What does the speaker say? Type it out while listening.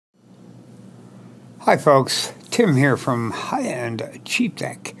Hi folks, Tim here from High-End Cheap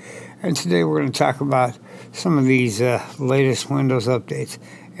Tech, and today we're going to talk about some of these latest Windows updates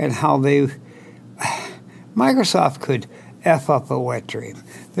and how Microsoft could F up a wet dream.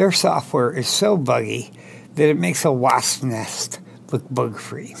 Their software is so buggy that it makes a wasp nest look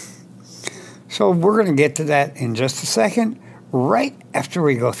bug-free. So we're going to get to that in just a second, right after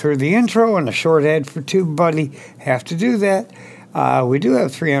we go through the intro and a short ad for tubeBuddy. Have to do that. We do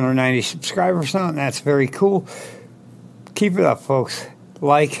have 390 subscribers now, and that's very cool. Keep it up, folks.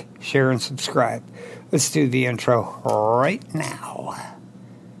 Like, share, and subscribe. Let's do the intro right now.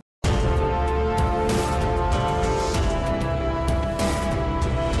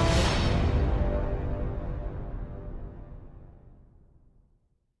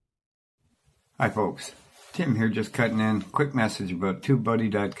 Hi, folks. Tim here, just cutting in. Quick message about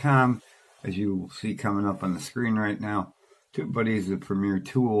tubeBuddy.com. As you will see coming up on the screen right now, tubeBuddy is the premier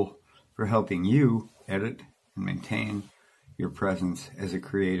tool for helping you edit and maintain your presence as a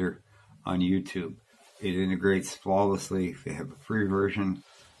creator on YouTube. It integrates flawlessly. If you have a free version,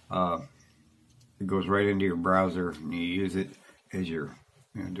 it goes right into your browser and you use it as you're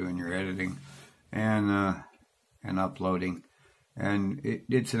doing your editing and uploading. And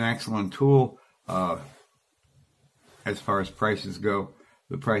it's an excellent tool. As far as prices go,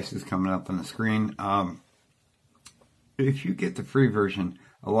 the price is coming up on the screen. If you get the free version,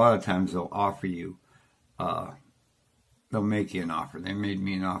 a lot of times they'll offer you, they'll make you an offer. They made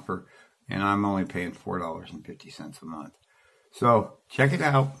me an offer, and I'm only paying $4.50 a month. So check it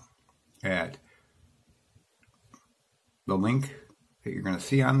out at the link that you're going to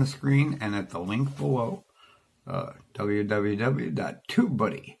see on the screen and at the link below,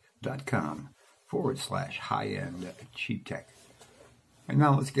 www.tubebuddy.com/high-end cheap tech. And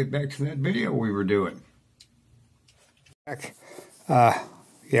now let's get back to that video we were doing.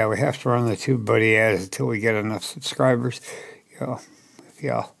 Yeah, we have to run the tubeBuddy ads until we get enough subscribers. If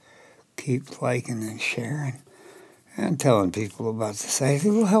y'all keep liking and sharing and telling people about the site,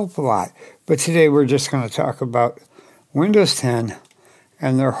 it will help a lot. But today we're just going to talk about Windows 10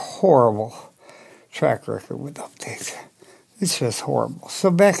 and their horrible track record with updates. It's just horrible.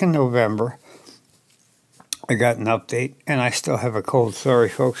 So back in November, I got an update, and I still have a cold, sorry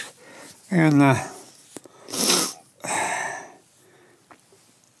folks. And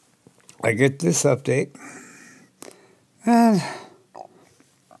I get this update, and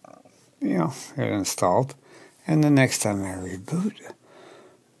it installed. And the next time I reboot,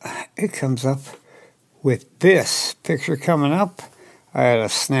 it comes up with this picture coming up. I had to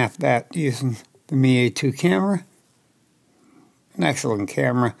snap that using the MiA2 camera. An excellent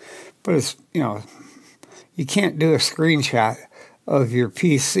camera, but it's, you can't do a screenshot of your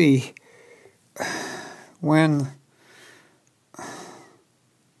PC when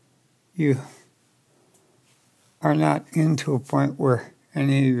you are not into a point where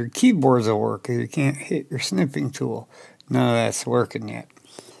any of your keyboards will work, or you can't hit your snipping tool. None of that's working yet.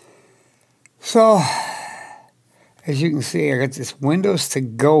 So, as you can see, I got this Windows to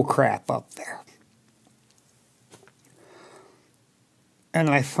Go crap up there. And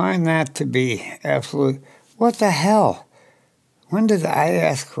I find that to be absolute, what the hell? When did I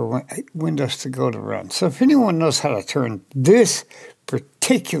ask for Windows to Go to run? So if anyone knows how to turn this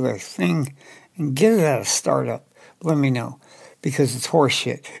particular thing and get it out of startup, let me know. Because it's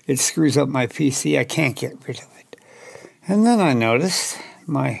horseshit. It screws up my PC. I can't get rid of it. And then I noticed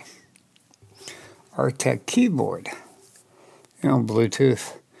my Artec keyboard,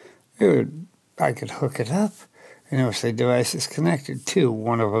 Bluetooth. I could hook it up. And there was the devices connected too,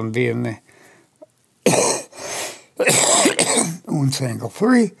 one of them being the Angle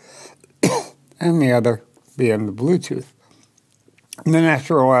 3, and the other being the Bluetooth. And then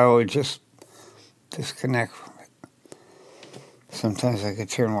after a while, it would just disconnect from it. Sometimes I could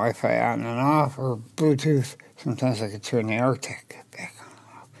turn Wi-Fi on and off, or Bluetooth. Sometimes I could turn the Artec back on and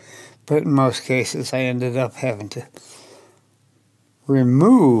off. But in most cases, I ended up having to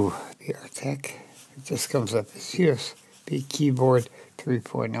remove the Artec. It just comes up as USB keyboard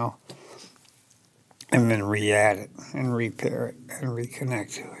 3.0, and then re-add it, and repair it, and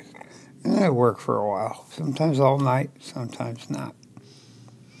reconnect to it. And that worked for a while, sometimes all night, sometimes not.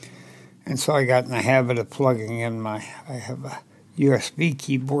 And so I got in the habit of plugging in I have a USB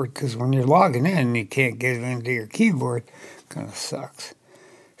keyboard, because when you're logging in, you can't get it into your keyboard. Kind of sucks.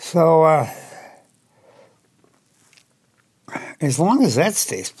 So, as long as that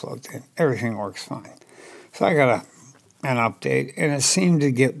stays plugged in, everything works fine. So I got an update, and it seemed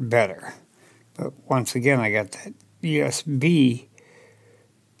to get better. But once again, I got that USB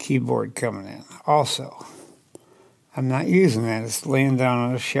keyboard coming in. Also, I'm not using that. It's laying down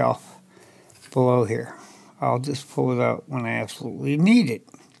on a shelf. below here. I'll just pull it out when I absolutely need it.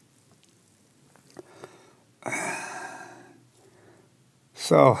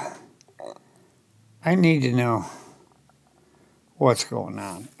 So, I need to know what's going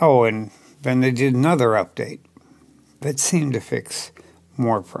on. Oh, and then they did another update that seemed to fix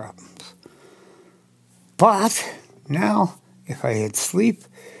more problems. But now, if I hit sleep,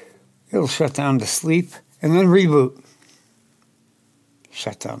 it'll shut down to sleep and then reboot.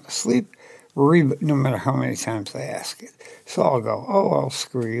 Shut down to sleep, reboot, no matter how many times I ask it. So I'll go, oh, well,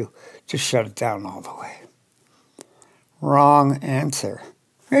 screw you. Just shut it down all the way. Wrong answer.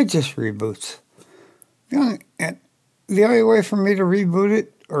 It just reboots. The only way for me to reboot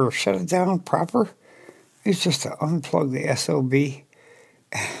it or shut it down proper is just to unplug the SOB,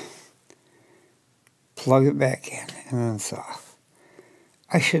 plug it back in, and then it's off.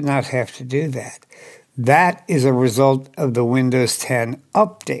 I should not have to do that. That is a result of the Windows 10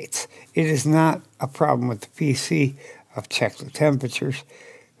 updates. It is not a problem with the PC. I've checked the temperatures,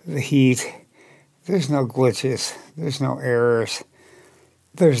 the heat. There's no glitches. There's no errors.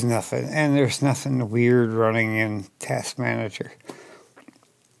 There's nothing. And there's nothing weird running in Task Manager.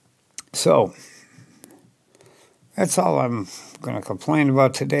 So, that's all I'm going to complain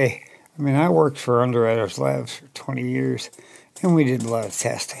about today. I mean, I worked for Underwriters Labs for 20 years, and we did a lot of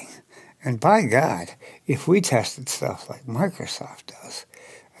testing. And by God, if we tested stuff like Microsoft does,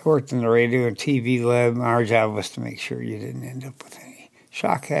 I worked in the radio and TV lab, and our job was to make sure you didn't end up with any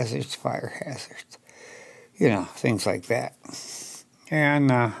shock hazards, fire hazards, you know, things like that.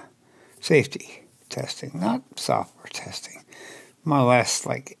 And safety testing, not software testing. My last,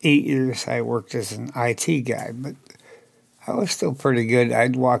 8 years, I worked as an IT guy, but I was still pretty good.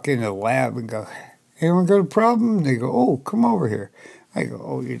 I'd walk into the lab and go, anyone got a problem? And they go, oh, come over here. I go,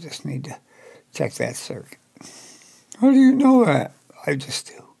 oh, you just need to check that circuit. How do you know that? I just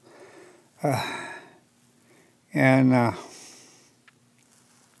do.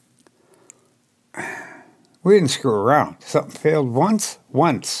 We didn't screw around. Something failed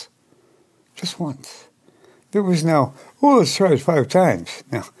once. Just once. There was no, oh, let's try it 5 times.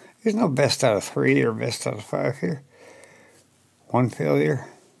 No, there's no best out of 3 or best out of 5 here. One failure,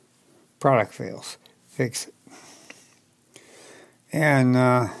 product fails. Fix it. And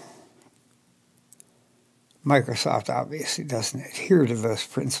Microsoft obviously doesn't adhere to those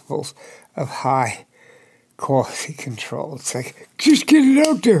principles of high quality control. It's like, just get it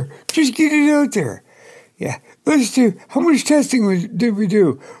out there. Just get it out there. Yeah, let's do, how much testing did we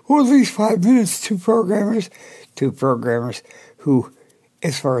do? Well, at least 5 minutes, 2 programmers. 2 programmers who,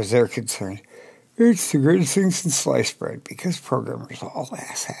 as far as they're concerned, it's the greatest thing since sliced bread, because programmers are all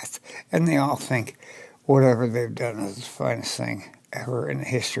asshats, and they all think whatever they've done is the finest thing ever in the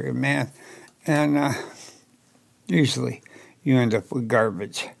history of man. And usually you end up with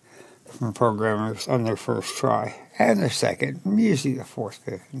garbage from programmers on their first try, and their second, usually the 4th,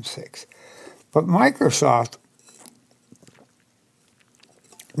 5th, and 6th. But Microsoft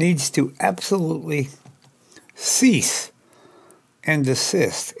needs to absolutely cease and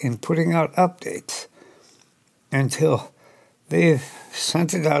desist in putting out updates until they've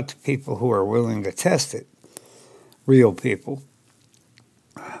sent it out to people who are willing to test it, real people,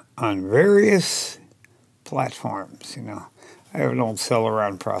 on various platforms. You know, I have an old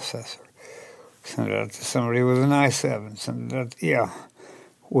Celeron processor. Send it out to somebody with an i7. Send it out,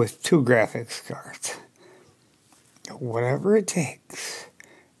 with 2 graphics cards. Whatever it takes.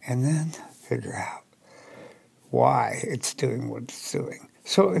 And then figure out why it's doing what it's doing.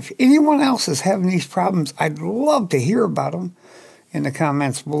 So if anyone else is having these problems, I'd love to hear about them in the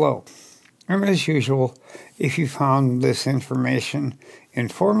comments below. And as usual, if you found this information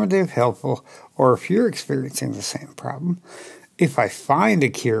informative, helpful, or if you're experiencing the same problem, if I find a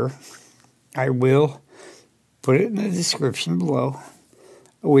cure, I will put it in the description below,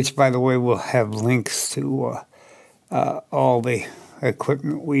 which, by the way, will have links to all the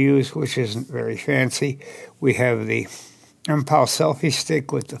equipment we use, which isn't very fancy. We have the MPOW selfie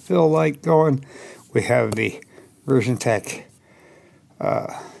stick with the fill light going. We have the Version Tech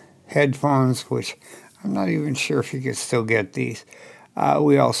headphones, which I'm not even sure if you can still get these.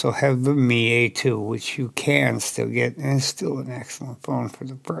 We also have the MiA2, which you can still get, and it's still an excellent phone for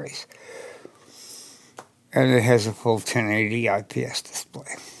the price. And it has a full 1080 IPS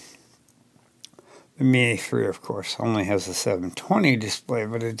display. The MiA3, of course, only has a 720 display,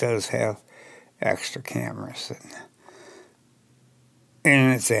 but it does have extra cameras,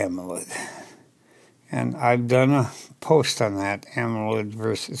 and it's AMOLED. And I've done a post on that, AMOLED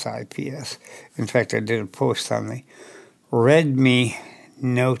versus IPS. In fact, I did a post on the Redmi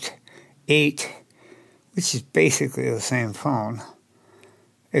Note 8, which is basically the same phone,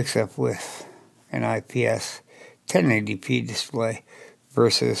 except with an IPS 1080p display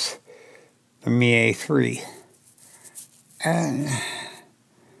versus the MiA2. And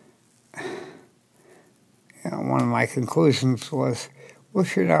one of my conclusions was, well,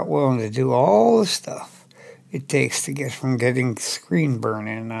 if you're not willing to do all the stuff it takes to get from getting screen burn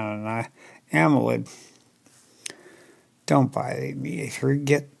in on an AMOLED, don't buy the MiA2,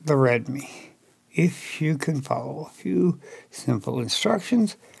 get the Redmi. If you can follow a few simple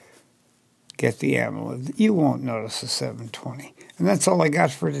instructions, get the AMOLED. You won't notice a 720. And that's all I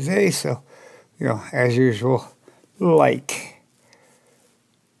got for today, so, as usual, like,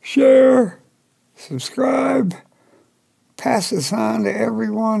 share, subscribe, pass this on to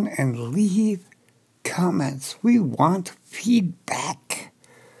everyone, and leave comments. We want feedback.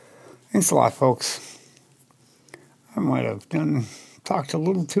 Thanks a lot, folks. I might have talked a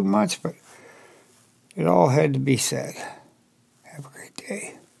little too much, but it all had to be said. Have a great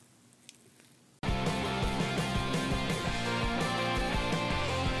day.